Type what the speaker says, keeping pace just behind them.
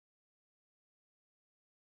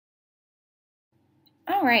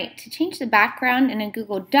All right, to change the background in a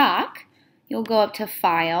Google Doc, you'll go up to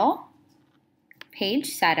File,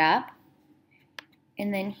 Page Setup,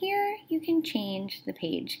 and then here you can change the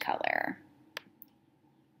page color.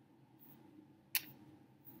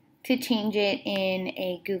 To change it in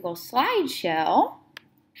a Google Slideshow,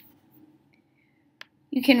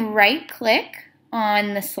 you can right-click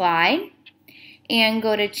on the slide and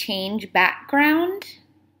go to Change Background.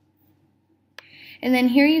 And then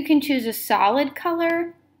here you can choose a solid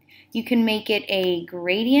color. You can make it a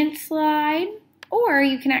gradient slide, or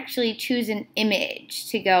you can actually choose an image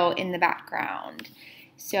to go in the background.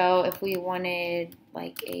 So if we wanted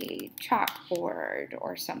like a chalkboard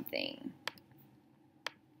or something.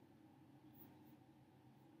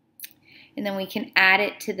 And then we can add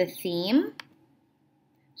it to the theme.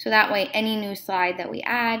 So that way any new slide that we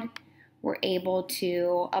add, we're able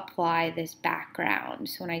to apply this background.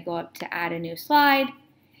 So when I go up to add a new slide,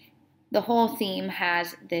 the whole theme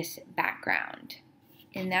has this background.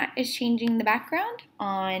 And that is changing the background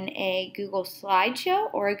on a Google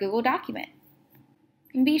Slideshow or a Google document.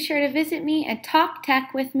 And be sure to visit me at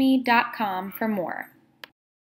talktechwithme.com for more.